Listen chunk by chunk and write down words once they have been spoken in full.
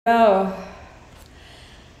Oh,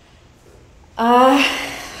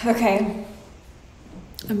 okay.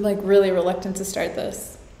 I'm like really reluctant to start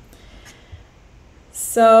this.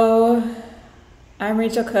 So, I'm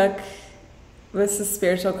Rachel Cook. This is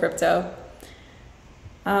Spiritual Crypto.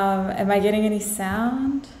 Am I getting any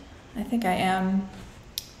sound? I think I am.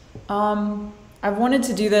 I've wanted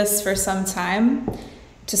to do this for some time,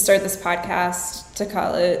 to start this podcast, to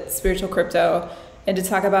call it Spiritual Crypto, and to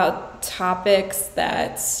talk about topics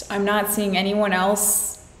that I'm not seeing anyone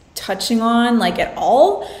else touching on, like at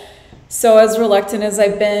all. So as reluctant as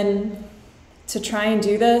I've been to try and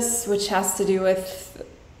do this, which has to do with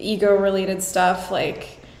ego-related stuff,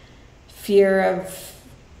 like fear of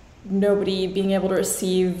nobody being able to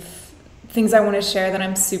receive things I want to share that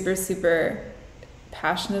I'm super, super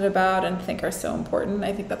passionate about and think are so important.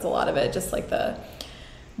 I think that's a lot of it, just like the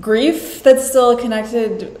grief that's still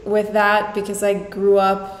connected with that, because I grew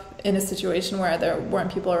up in a situation where there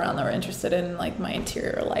weren't people around that were interested in like my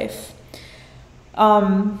interior life.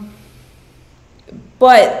 But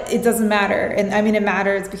it doesn't matter. And I mean, it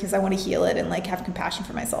matters because I want to heal it and like have compassion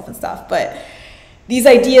for myself and stuff. But these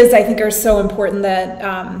ideas I think are so important that,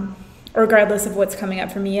 regardless of what's coming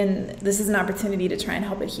up for me, and this is an opportunity to try and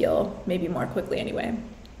help it heal maybe more quickly anyway,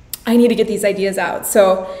 I need to get these ideas out.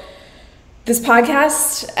 So this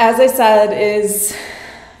podcast, as I said,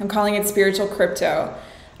 I'm calling it Spiritual Crypto.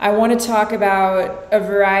 I want to talk about a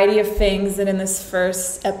variety of things, and in this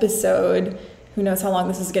first episode, who knows how long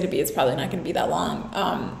this is going to be, it's probably not going to be that long.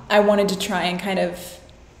 I wanted to try and kind of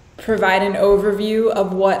provide an overview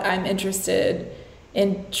of what I'm interested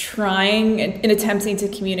in trying and attempting to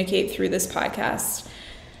communicate through this podcast.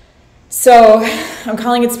 So I'm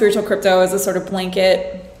calling it Spiritual Crypto as a sort of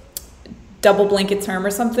double blanket term or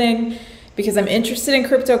something, because I'm interested in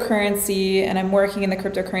cryptocurrency and I'm working in the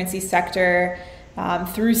cryptocurrency sector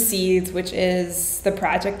through Seeds, which is the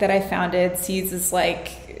project that I founded. Seeds is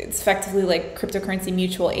it's effectively like cryptocurrency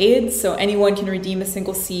mutual aid. So anyone can redeem a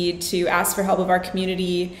single seed to ask for help of our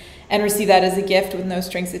community and receive that as a gift with no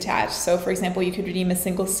strings attached. So for example, you could redeem a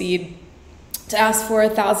single seed to ask for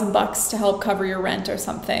 $1,000 to help cover your rent or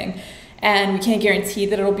something. And we can't guarantee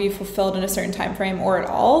that it'll be fulfilled in a certain time frame or at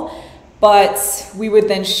all. But we would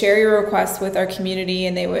then share your request with our community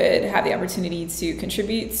and they would have the opportunity to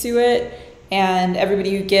contribute to it. And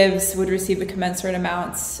everybody who gives would receive a commensurate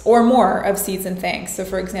amount or more of seeds and thanks. So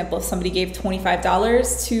for example, if somebody gave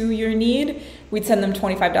 $25 to your need, we'd send them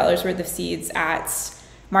 $25 worth of seeds at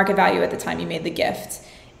market value at the time you made the gift.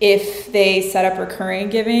 If they set up recurring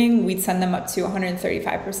giving, we'd send them up to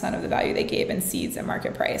 135% of the value they gave in seeds at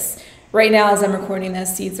market price. Right now, as I'm recording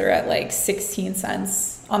this, seeds are at like 16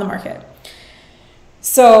 cents on the market.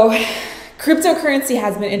 So cryptocurrency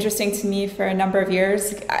has been interesting to me for a number of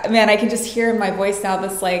years. Man, I can just hear in my voice now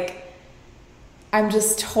this I'm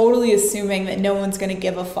just totally assuming that no one's going to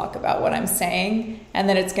give a fuck about what I'm saying and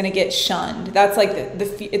that it's going to get shunned. That's like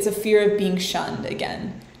it's a fear of being shunned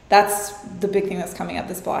again. That's the big thing that's coming up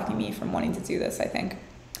that's blocking me from wanting to do this, I think.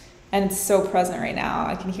 And it's so present right now.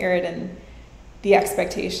 I can hear it in the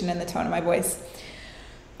expectation and the tone of my voice.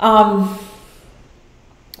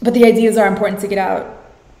 But the ideas are important to get out.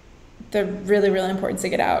 They're really, really important to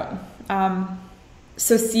get out.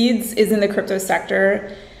 So Seeds is in the crypto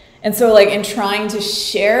sector. And so in trying to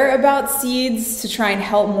share about Seeds, to try and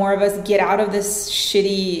help more of us get out of this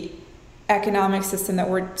shitty economic system that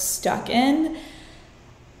we're stuck in,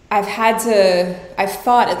 I've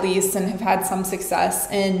thought at least, and have had some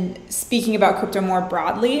success in speaking about crypto more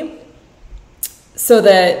broadly, so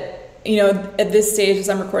that, at this stage, as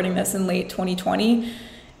I'm recording this in late 2020,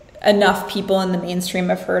 enough people in the mainstream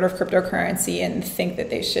have heard of cryptocurrency and think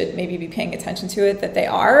that they should maybe be paying attention to it, that they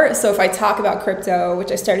are. So if I talk about crypto,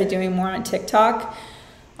 which I started doing more on TikTok,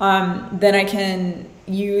 then I can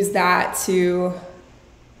use that to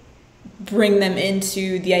bring them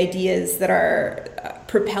into the ideas that are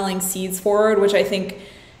propelling Seeds forward, which I think,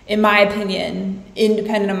 in my opinion,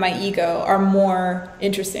 independent of my ego, are more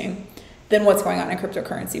interesting than what's going on in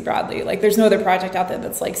cryptocurrency broadly. There's no other project out there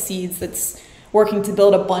that's like Seeds, that's working to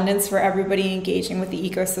build abundance for everybody, engaging with the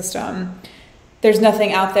ecosystem. There's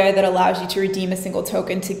nothing out there that allows you to redeem a single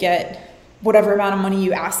token to get whatever amount of money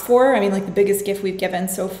you ask for. I mean, the biggest gift we've given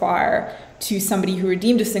so far to somebody who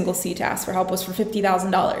redeemed a single seed to ask for help was for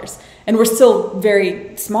 $50,000. And we're still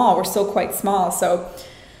very small. We're still quite small. So,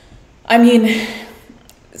 I mean,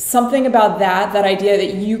 something about that idea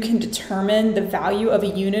that you can determine the value of a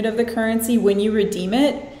unit of the currency when you redeem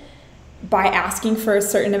it by asking for a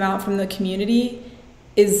certain amount from the community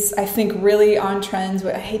is, I think, really on trend.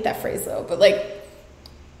 I hate that phrase though, but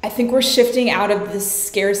I think we're shifting out of this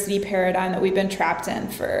scarcity paradigm that we've been trapped in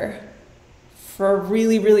for for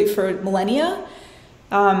millennia.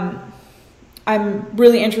 I'm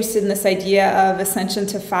really interested in this idea of ascension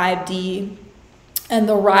to 5D and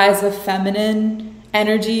the rise of feminine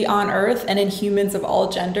energy on Earth and in humans of all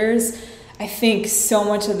genders. I think so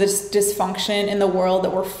much of this dysfunction in the world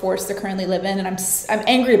that we're forced to currently live in, and I'm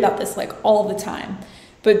angry about this like all the time,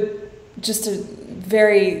 but just a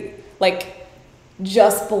very like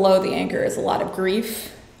just below the anger is a lot of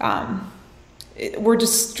grief. We're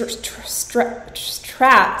just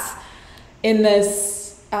trapped in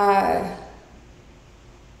this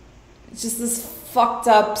just this fucked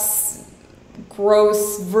up,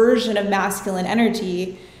 gross version of masculine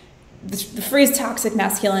energy. The phrase toxic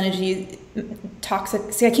masculinity,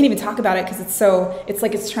 see, I can't even talk about it because it's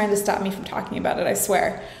like it's trying to stop me from talking about it, I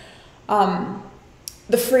swear.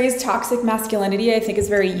 The phrase toxic masculinity, I think, is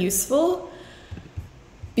very useful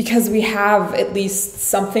because we have at least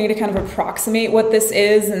something to kind of approximate what this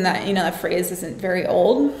is, and that, you know, that phrase isn't very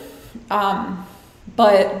old.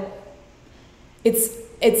 But it's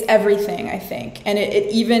everything, I think. And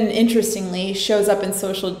it even, interestingly, shows up in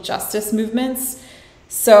social justice movements.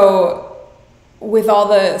 So with all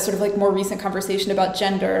the sort of like more recent conversation about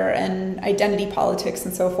gender and identity politics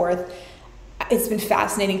and so forth, it's been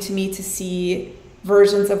fascinating to me to see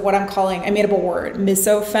versions of what I'm calling, I made up a word,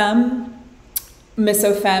 misofem.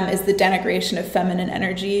 Misofem is the denigration of feminine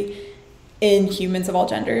energy in humans of all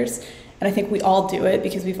genders. And I think we all do it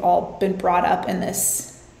because we've all been brought up in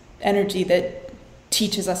this energy that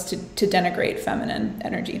teaches us to denigrate feminine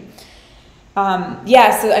energy. So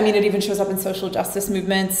I mean, it even shows up in social justice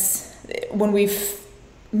movements. When we've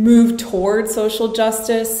moved toward social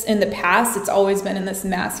justice in the past, it's always been in this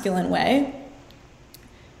masculine way,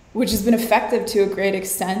 which has been effective to a great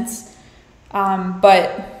extent.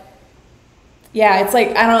 But yeah, it's like,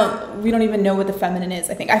 we don't even know what the feminine is.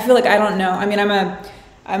 I feel like I don't know. I mean,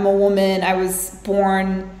 I'm a woman. I was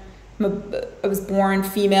born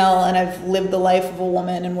female, and I've lived the life of a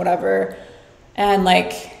woman and whatever. And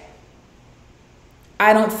like,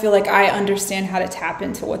 I don't feel like I understand how to tap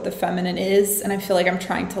into what the feminine is. And I feel like I'm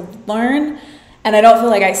trying to learn. And I don't feel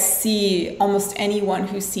like I see almost anyone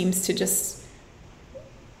who seems to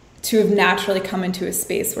have naturally come into a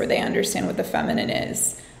space where they understand what the feminine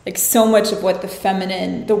is. Like, so much of what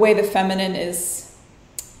the way the feminine is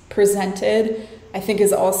presented, I think,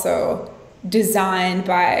 is also designed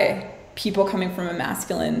by people coming from a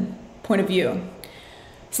masculine point of view.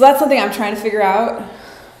 So that's something I'm trying to figure out.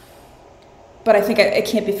 But I think it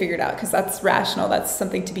can't be figured out because that's rational. That's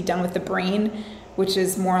something to be done with the brain, which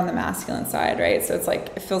is more on the masculine side, right? So it's like,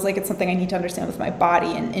 it feels like it's something I need to understand with my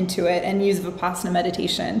body and intuit and use Vipassana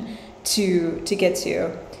meditation to get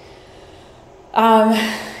to.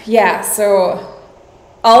 So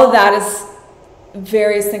all of that is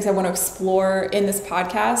various things I want to explore in this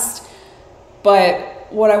podcast. But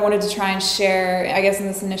what I wanted to try and share, I guess, in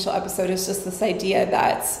this initial episode is just this idea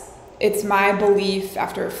that it's my belief,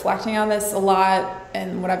 after reflecting on this a lot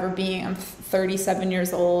and whatever, I'm 37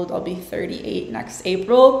 years old, I'll be 38 next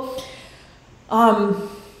April.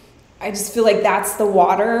 I just feel like that's the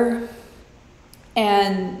water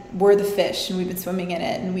and we're the fish and we've been swimming in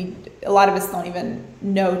it, and a lot of us don't even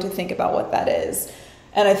know to think about what that is.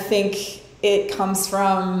 And I think it comes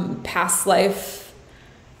from past life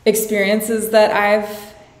experiences that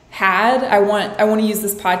I've had. I want to use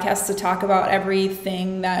this podcast to talk about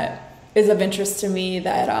everything that is of interest to me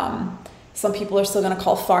that some people are still going to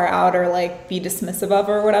call far out or like be dismissive of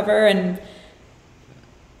or whatever. And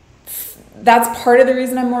that's part of the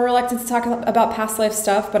reason I'm more reluctant to talk about past life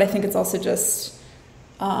stuff. But I think it's also just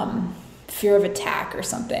fear of attack or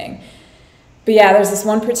something. But yeah, there's this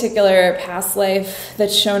one particular past life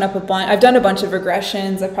that's shown up a bunch. I've done a bunch of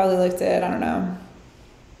regressions. I've probably looked at,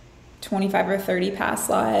 25 or 30 past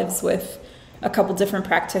lives with a couple different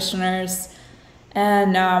practitioners.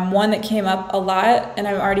 And one that came up a lot, and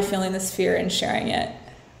I'm already feeling this fear in sharing it,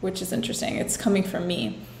 which is interesting. It's coming from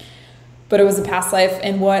me. But it was a past life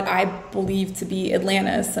in what I believe to be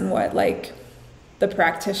Atlantis, and what like the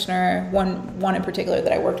practitioner, one in particular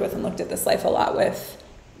that I worked with and looked at this life a lot with,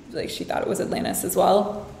 like she thought it was Atlantis as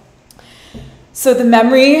well. So the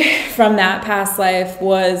memory from that past life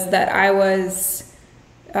was that I was,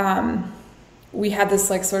 we had this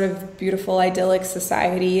like sort of beautiful idyllic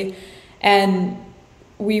society, and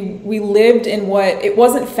we lived in what, it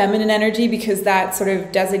wasn't feminine energy because that sort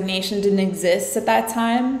of designation didn't exist at that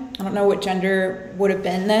time. I don't know what gender would have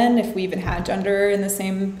been then, if we even had gender in the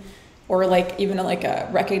same, or like even like a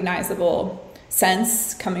recognizable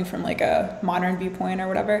sense coming from like a modern viewpoint or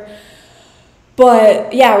whatever.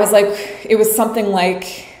 But yeah, it was something like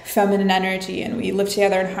feminine energy, and we lived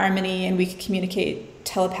together in harmony, and we could communicate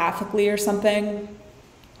telepathically or something.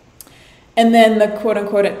 And then the quote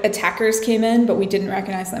unquote attackers came in, but we didn't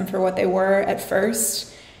recognize them for what they were at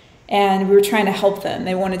first. And we were trying to help them.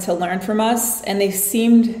 They wanted to learn from us, and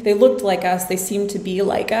they looked like us, they seemed to be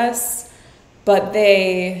like us, but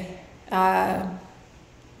they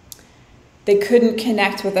couldn't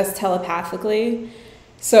connect with us telepathically.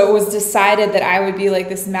 So it was decided that I would be like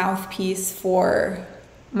this mouthpiece for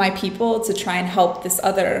my people to try and help this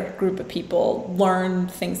other group of people learn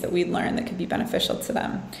things that we'd learned that could be beneficial to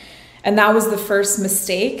them. And that was the first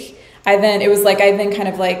mistake. I then kind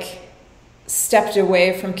of like stepped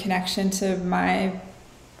away from connection to my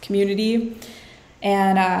community,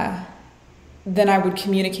 and then I would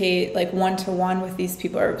communicate like one-to-one with these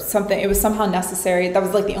people or something. It was somehow necessary. That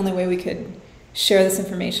was like the only way we could share this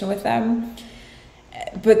information with them.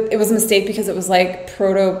 But it was a mistake because it was like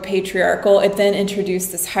proto-patriarchal. It then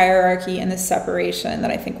introduced this hierarchy and this separation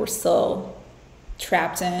that I think we're still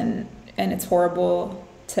trapped in, and it's horrible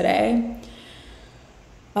today.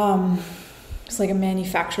 It's like a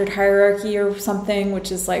manufactured hierarchy or something, which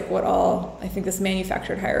is like I think this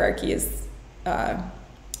manufactured hierarchy is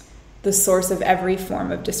the source of every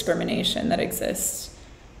form of discrimination that exists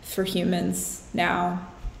for humans now.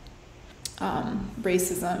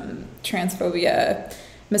 Racism, transphobia,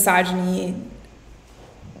 misogyny,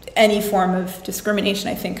 any form of discrimination,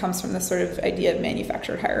 I think, comes from this sort of idea of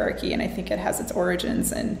manufactured hierarchy, and I think it has its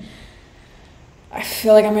origins. And I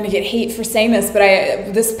feel like I'm going to get hate for saying this, but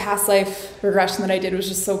this past life regression that I did was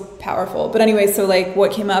just so powerful. But anyway, so like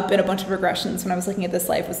what came up in a bunch of regressions when I was looking at this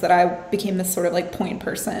life was that I became this sort of like point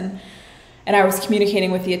person, and I was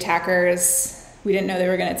communicating with the attackers. We didn't know they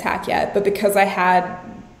were going to attack yet, but because I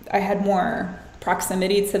had more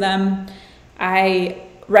proximity to them, I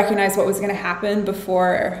recognized what was going to happen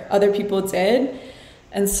before other people did.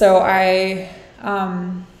 And so I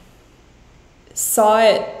saw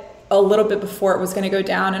it a little bit before it was going to go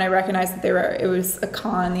down, and I recognized that it was a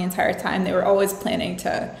con the entire time. They were always planning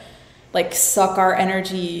to like suck our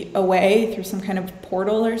energy away through some kind of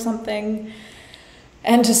portal or something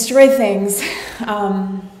and destroy things.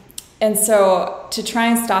 And so to try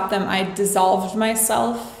and stop them, I dissolved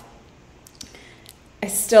myself. I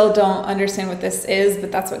still don't understand what this is,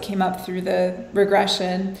 but that's what came up through the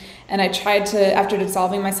regression. And after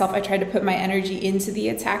dissolving myself, I tried to put my energy into the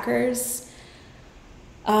attackers,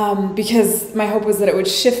 because my hope was that it would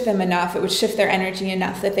shift them enough, it would shift their energy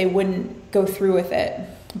enough that they wouldn't go through with it.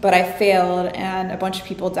 But I failed, and a bunch of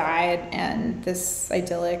people died, and this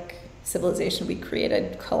idyllic civilization we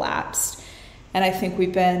created collapsed. And I think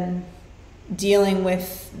we've been dealing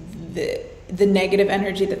with the negative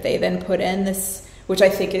energy that they then put in, which I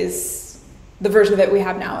think is the version of it we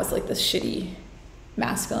have now, is like this shitty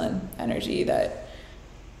masculine energy that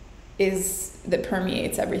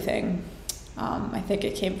permeates everything. I think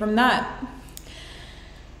it came from that.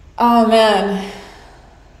 Oh man.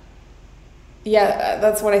 Yeah,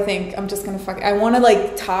 that's what I think. I'm just gonna I want to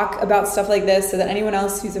like talk about stuff like this so that anyone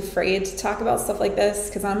else who's afraid to talk about stuff like this,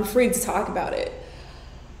 because I'm afraid to talk about it.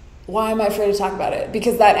 Why am I afraid to talk about it?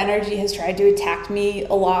 Because that energy has tried to attack me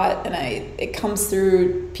a lot, and it comes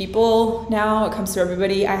through people now. It comes through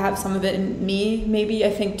everybody. I have some of it in me, maybe,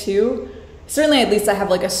 I think, too. Certainly, at least I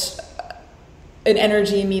have like an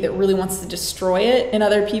energy in me that really wants to destroy it in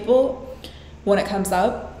other people when it comes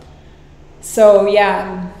up. So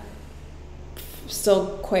yeah, I'm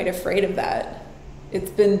still quite afraid of that. It's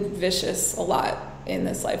been vicious a lot in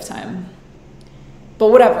this lifetime. But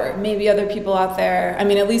whatever, maybe other people out there, I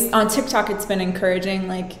mean, at least on TikTok, it's been encouraging,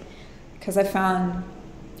 like, because I found,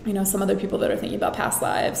 some other people that are thinking about past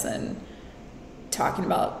lives and talking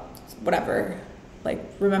about whatever, like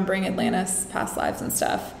remembering Atlantis, past lives and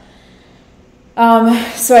stuff.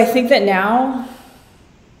 So I think that now,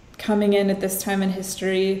 coming in at this time in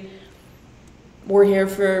history, we're here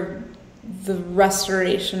for the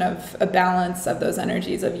restoration of a balance of those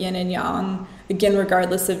energies of yin and yang, again,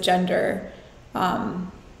 regardless of gender.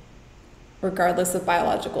 Regardless of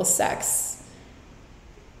biological sex,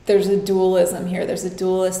 there's a dualism here. There's a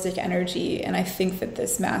dualistic energy, and I think that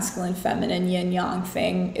this masculine, feminine, yin-yang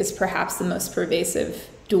thing is perhaps the most pervasive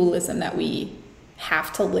dualism that we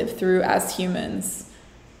have to live through as humans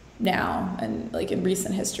now, and like in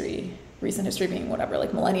recent history being whatever,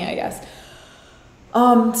 like millennia, I guess.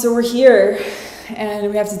 So we're here, and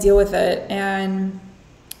we have to deal with it, and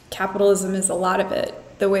capitalism is a lot of it.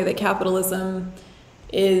 The way that capitalism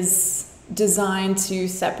is designed to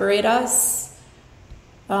separate us,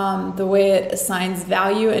 the way it assigns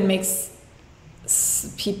value and makes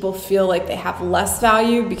people feel like they have less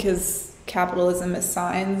value because capitalism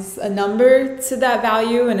assigns a number to that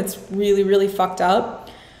value, and it's really, really fucked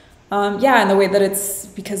up. And the way that it's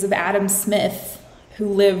because of Adam Smith, who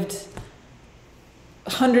lived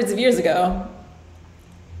hundreds of years ago.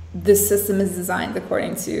 This system is designed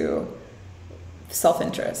according to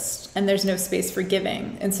self-interest, and there's no space for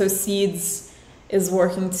giving. And so Seeds is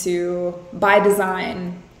working to, by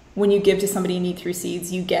design, when you give to somebody in need through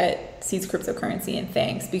Seeds, you get Seeds cryptocurrency and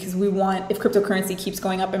thanks, because we want, if cryptocurrency keeps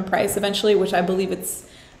going up in price eventually, which I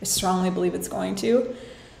strongly believe it's going to,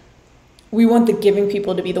 we want the giving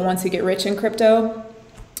people to be the ones who get rich in crypto,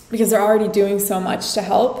 because they're already doing so much to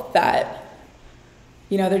help that,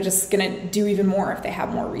 they're just going to do even more if they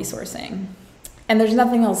have more resourcing. And there's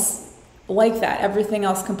nothing else like that. Everything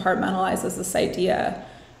else compartmentalizes this idea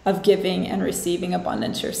of giving and receiving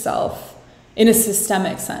abundance yourself, in a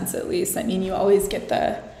systemic sense, at least. I mean, you always get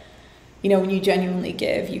when you genuinely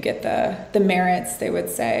give, you get the merits, they would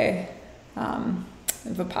say,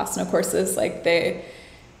 Vipassana courses,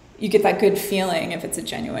 you get that good feeling if it's a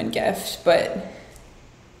genuine gift, but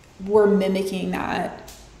we're mimicking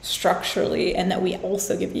that structurally, and that we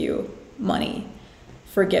also give you money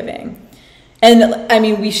for giving. And I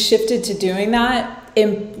mean, we shifted to doing that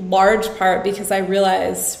in large part because I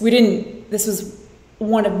realized this was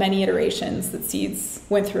one of many iterations that Seeds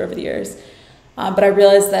went through over the years. But I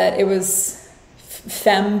realized that it was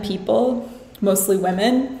femme people, mostly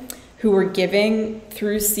women, who were giving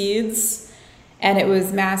through Seeds. And it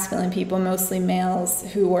was masculine people, mostly males,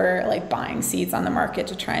 who were buying Seeds on the market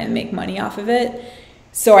to try and make money off of it.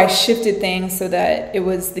 So I shifted things so that it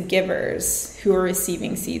was the givers who were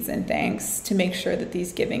receiving Seeds and thanks, to make sure that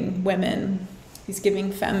these giving women, these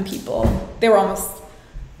giving femme people, they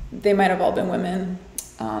might have all been women,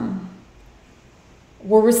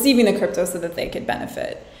 were receiving the crypto so that they could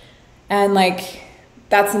benefit. And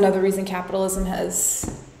that's another reason capitalism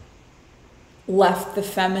has left the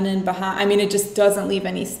feminine behind. I mean, it just doesn't leave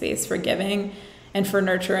any space for giving and for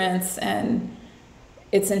nurturance, and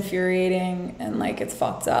it's infuriating, and it's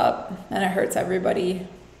fucked up, and it hurts everybody.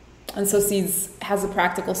 And so Seeds has a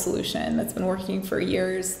practical solution that's been working for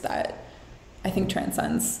years that I think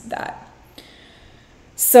transcends that.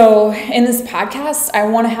 So in this podcast, I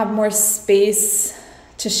want to have more space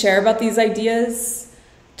to share about these ideas,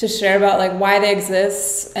 to share about why they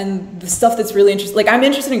exist, and the stuff that's really interesting. I'm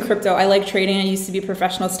interested in crypto. I like trading. I used to be a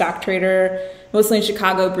professional stock trader, mostly in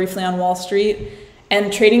Chicago, briefly on Wall Street.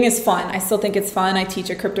 And trading is fun. I still think it's fun. I teach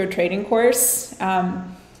a crypto trading course,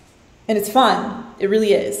 and it's fun. It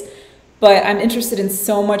really is. But I'm interested in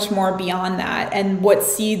so much more beyond that. And what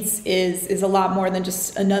Seeds is a lot more than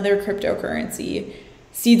just another cryptocurrency.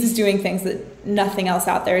 Seeds is doing things that nothing else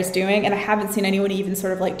out there is doing. And I haven't seen anyone even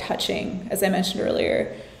sort of touching, as I mentioned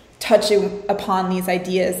earlier, touching upon these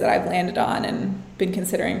ideas that I've landed on and been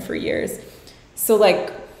considering for years. So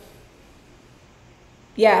I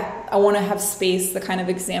want to have space to kind of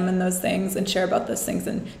examine those things and share about those things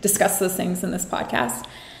and discuss those things in this podcast.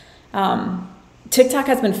 TikTok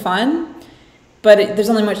has been fun, but there's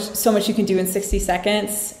only so much you can do in 60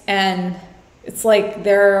 seconds. And it's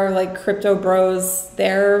there are crypto bros,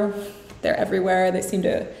 they're everywhere. They seem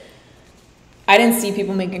to, I didn't see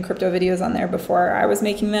people making crypto videos on there before I was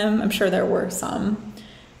making them. I'm sure there were some,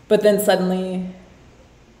 but then suddenly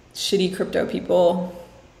shitty crypto people.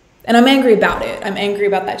 And I'm angry about it. I'm angry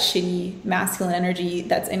about that shitty masculine energy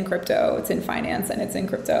that's in crypto. It's in finance and it's in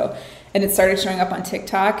crypto. And it started showing up on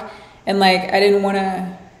TikTok. And I didn't want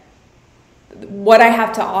to, what I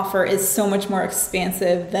have to offer is so much more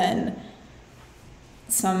expansive than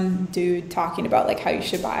some dude talking about how you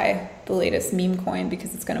should buy the latest meme coin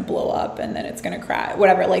because it's going to blow up and then it's going to crash,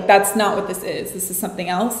 whatever. That's not what this is. This is something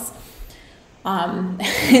else.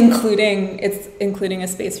 Including a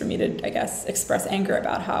space for me to, I guess, express anger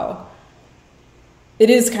about how it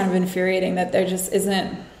is kind of infuriating that there just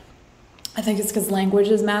isn't. I think it's because language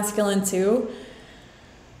is masculine too.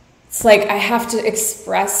 It's I have to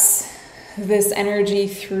express this energy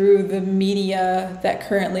through the media that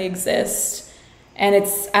currently exists. And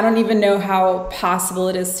I don't even know how possible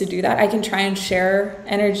it is to do that. I can try and share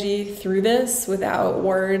energy through this without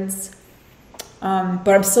words. But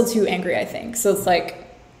I'm still too angry, I think. So it's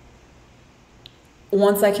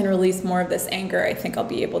once I can release more of this anger, I think I'll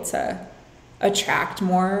be able to attract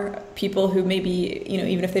more people who maybe,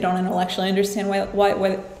 even if they don't intellectually understand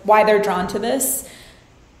why they're drawn to this,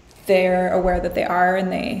 they're aware that they are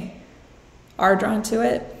and they are drawn to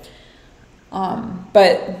it.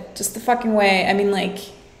 But just the fucking way, I mean,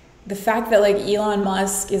 the fact that Elon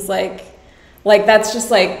Musk is that's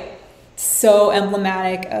just so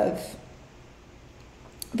emblematic of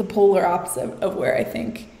the polar opposite of where I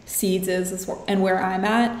think Seeds is and where I'm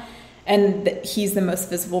at. And that he's the most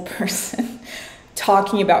visible person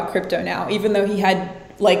talking about crypto now, even though he had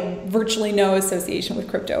like virtually no association with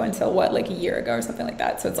crypto until like a year ago or something like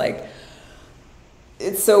that. So it's like,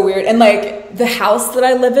 it's so weird. And like the house that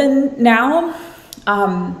I live in now,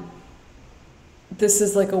 this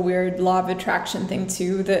is like a weird law of attraction thing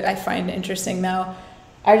too that I find interesting though.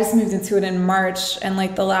 I just moved into it in March, and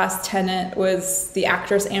like the last tenant was the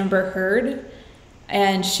actress Amber Heard,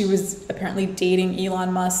 and she was apparently dating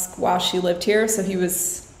Elon Musk while she lived here. So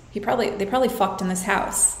they probably fucked in this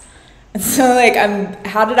house. And so like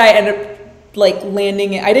how did I end up like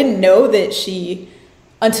landing it? I didn't know that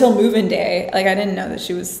until move-in day, like I didn't know that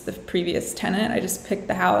she was the previous tenant. I just picked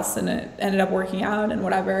the house and it ended up working out and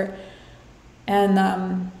whatever.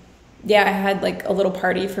 And yeah, I had like a little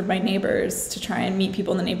party for my neighbors to try and meet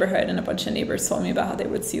people in the neighborhood, and a bunch of neighbors told me about how they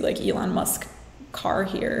would see like Elon Musk car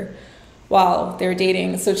here while they were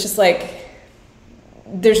dating. So it's just like,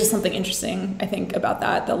 there's just something interesting, I think, about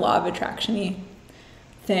that, the law of attraction-y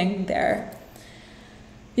thing there.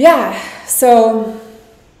 Yeah, so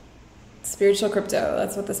spiritual crypto,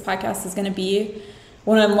 that's what this podcast is going to be.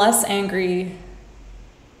 When I'm less angry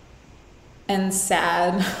and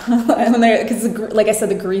sad, because like I said,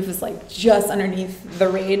 the grief is like just underneath the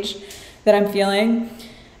rage that I'm feeling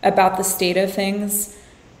about the state of things.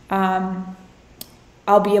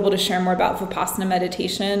 I'll be able to share more about Vipassana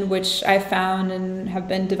meditation, which I found and have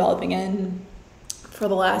been developing in for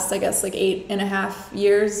the last, I guess, like 8.5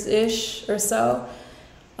 years-ish or so.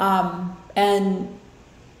 And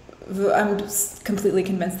I'm just completely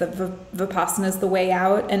convinced that Vipassana is the way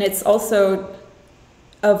out. And it's also,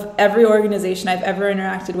 of every organization I've ever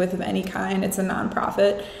interacted with of any kind, it's a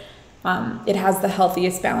nonprofit. It has the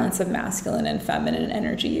healthiest balance of masculine and feminine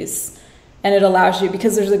energies. And it allows you,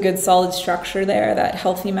 because there's a good solid structure there, that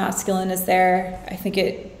healthy masculine is there. I think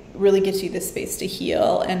it really gives you the space to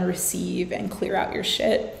heal and receive and clear out your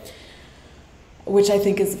shit, which I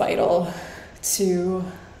think is vital to,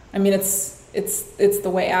 I mean, it's the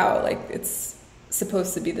way out. Like, it's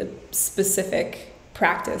supposed to be the specific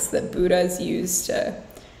practice that Buddha's used to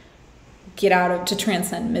get out of, to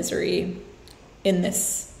transcend misery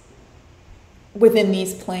within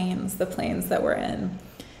these planes, the planes that we're in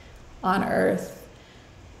on Earth.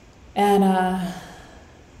 And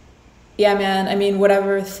yeah, man, I mean,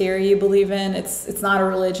 whatever theory you believe in, it's not a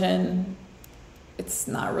religion, it's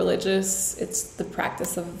not religious, it's the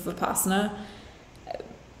practice of Vipassana.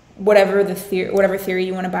 Whatever theory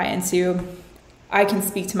you want to buy into, I can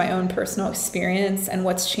speak to my own personal experience and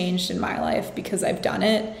what's changed in my life because I've done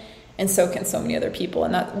it, and so can so many other people.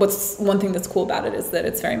 And what's one thing that's cool about it is that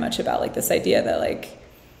it's very much about like this idea that like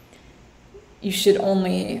you should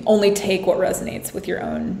only take what resonates with your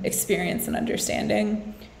own experience and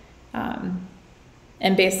understanding.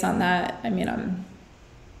 And based on that, I mean,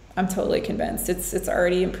 I'm totally convinced it's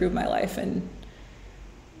already improved my life in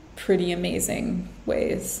pretty amazing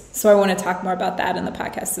ways. So I want to talk more about that in the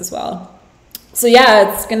podcast as well. So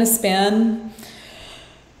yeah, it's going to span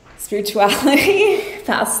spirituality,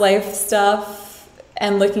 past life stuff,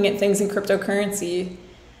 and looking at things in cryptocurrency.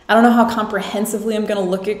 I don't know how comprehensively I'm going to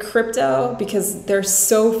look at crypto because there's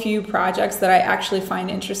so few projects that I actually find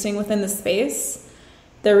interesting within the space.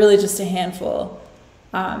 They're really just a handful.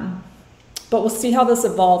 But we'll see how this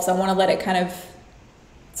evolves. I want to let it kind of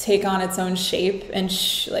take on its own shape and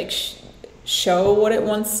show what it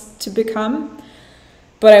wants to become.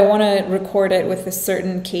 But I want to record it with a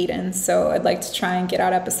certain cadence. So I'd like to try and get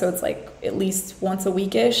out episodes like at least once a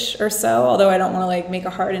weekish or so. Although I don't want to like make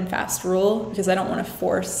a hard and fast rule because I don't want to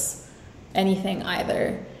force anything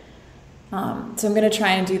either. So I'm going to try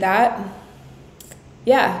and do that.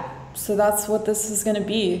 Yeah. So that's what this is going to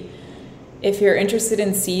be. If you're interested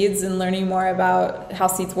in seeds and learning more about how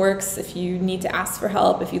seeds works, if you need to ask for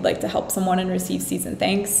help, if you'd like to help someone and receive seeds and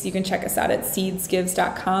thanks, you can check us out at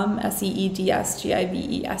seedsgives.com,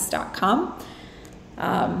 seedsgives.com.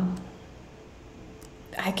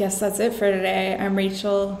 I guess that's it for today. I'm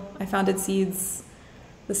Rachel. I founded Seeds.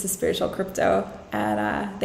 This is Spiritual Crypto. And